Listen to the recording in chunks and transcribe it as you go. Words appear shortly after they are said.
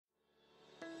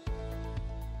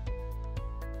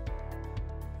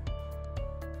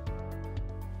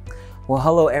Well,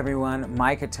 hello everyone.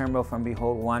 Micah from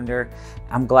Behold Wonder.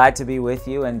 I'm glad to be with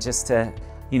you and just to,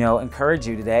 encourage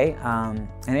you today and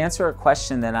answer a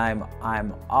question that I'm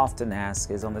often asked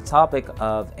is on the topic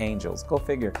of angels. Go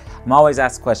figure. I'm always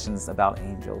asked questions about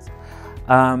angels.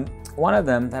 One of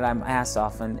them that I'm asked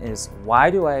often is, why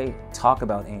do I talk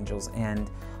about angels and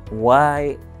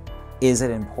why is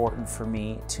it important for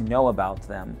me to know about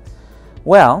them?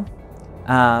 Well,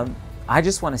 I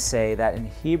just want to say that in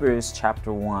Hebrews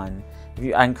chapter 1,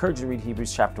 I encourage you to read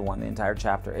Hebrews chapter 1, the entire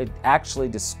chapter. It actually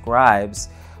describes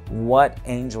what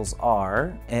angels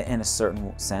are in a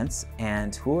certain sense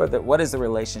and what is the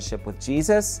relationship with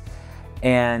Jesus,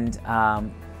 and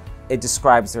it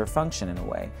describes their function in a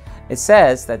way. It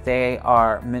says that they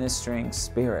are ministering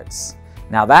spirits.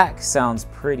 Now that sounds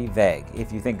pretty vague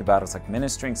if you think about it. It's like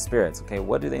ministering spirits. Okay,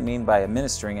 what do they mean by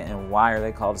ministering and why are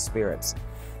they called spirits?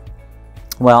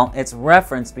 Well, it's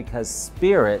referenced because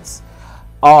spirits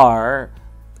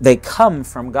they come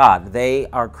from God. They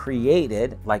are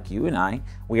created like you and I.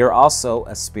 We are also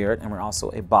a spirit and we're also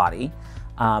a body.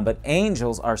 But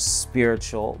angels are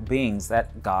spiritual beings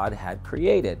that God had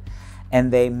created.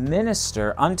 And they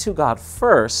minister unto God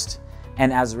first.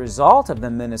 And as a result of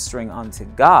them ministering unto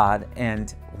God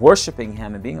and worshiping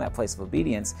Him and being in that place of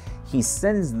obedience, He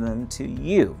sends them to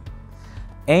you.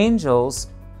 Angels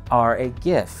are a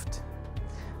gift.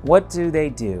 What do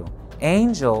they do?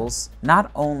 Angels not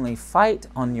only fight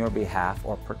on your behalf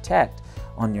or protect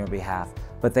on your behalf,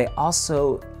 but they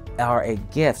also are a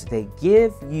gift. They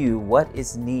give you what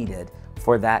is needed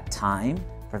for that time,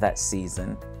 for that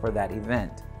season, for that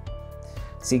event.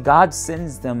 See, God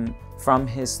sends them from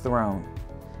His throne,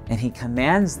 and He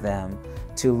commands them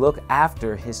to look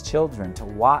after His children, to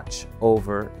watch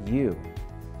over you.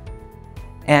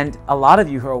 And a lot of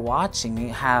you who are watching me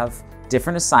have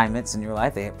different assignments in your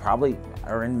life. They probably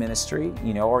are in ministry,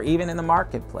 or even in the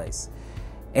marketplace.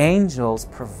 Angels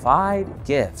provide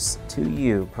gifts to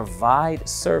you, provide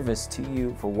service to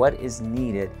you for what is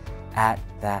needed at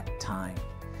that time.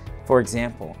 For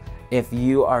example, if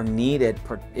you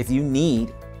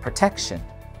need protection,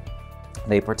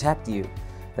 they protect you.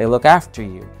 They look after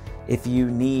you. If you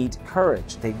need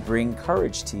courage, they bring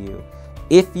courage to you.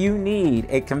 If you need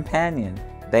a companion,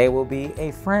 they will be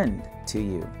a friend to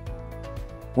you.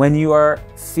 When you are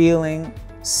feeling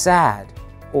sad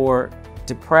or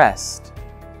depressed,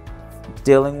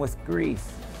 dealing with grief,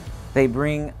 they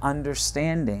bring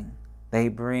understanding. They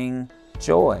bring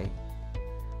joy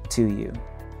to you.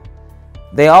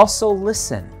 They also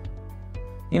listen.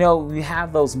 We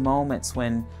have those moments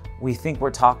when we think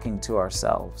we're talking to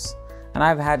ourselves. And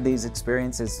I've had these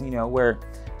experiences, where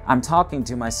I'm talking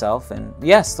to myself, and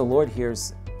yes, the Lord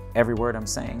hears every word I'm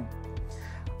saying,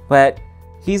 but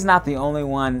He's not the only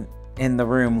one in the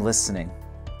room listening.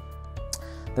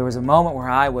 There was a moment where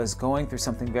I was going through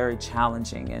something very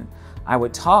challenging, and I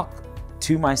would talk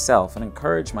to myself and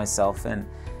encourage myself and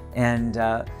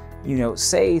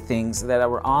say things that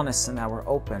were honest and that were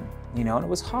open, and it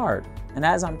was hard. And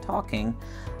as I'm talking,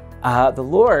 the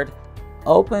Lord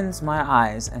opens my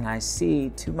eyes and I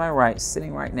see to my right,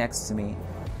 sitting right next to me,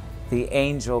 the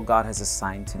angel God has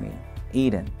assigned to me,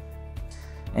 Eden.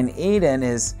 And Eden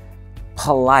is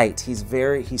polite. He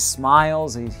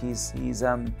smiles.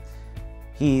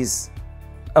 He's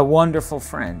a wonderful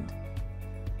friend.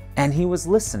 And he was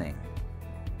listening.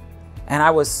 And I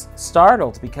was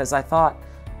startled because I thought,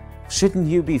 shouldn't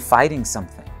you be fighting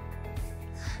something?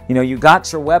 You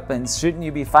got your weapons. Shouldn't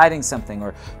you be fighting something?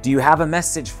 Or do you have a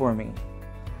message for me?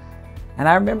 And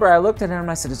I remember I looked at him and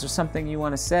I said, is there something you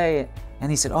want to say? And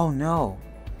he said, oh no.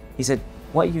 He said,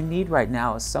 what you need right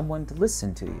now is someone to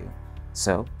listen to you.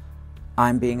 So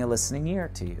I'm being a listening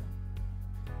ear to you.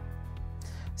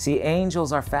 See,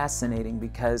 angels are fascinating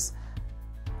because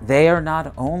they are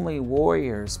not only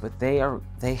warriors, but they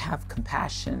have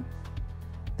compassion.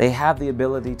 They have the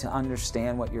ability to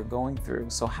understand what you're going through.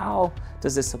 So how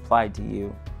does this apply to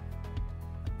you?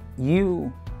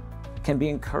 You can be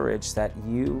encouraged that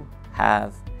you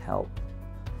have help,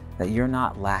 that you're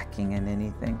not lacking in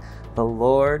anything. The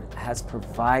Lord has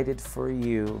provided for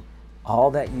you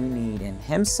all that you need in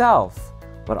Himself,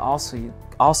 but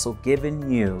also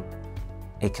given you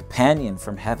a companion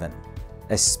from heaven,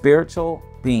 a spiritual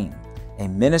being, a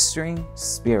ministering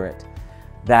spirit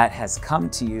that has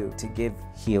come to you to give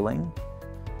healing,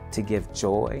 to give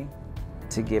joy,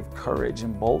 to give courage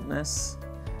and boldness,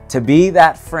 to be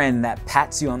that friend that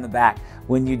pats you on the back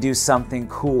when you do something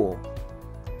cool.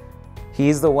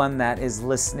 He's the one that is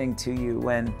listening to you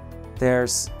when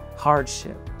there's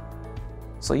hardship.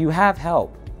 So you have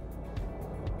help.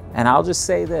 And I'll just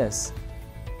say this,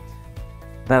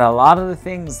 that a lot of the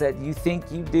things that you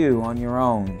think you do on your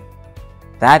own,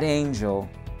 that angel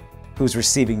who's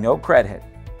receiving no credit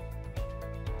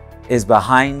is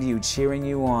behind you, cheering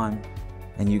you on,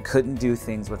 and you couldn't do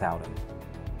things without him.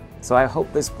 So I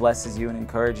hope this blesses you and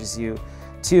encourages you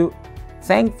to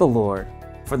thank the Lord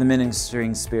for the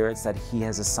ministering spirits that he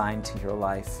has assigned to your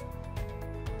life.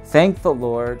 Thank the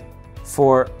Lord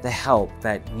for the help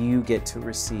that you get to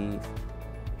receive,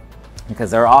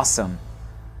 because they're awesome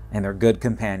and they're good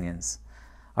companions.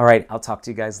 All right, I'll talk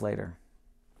to you guys later.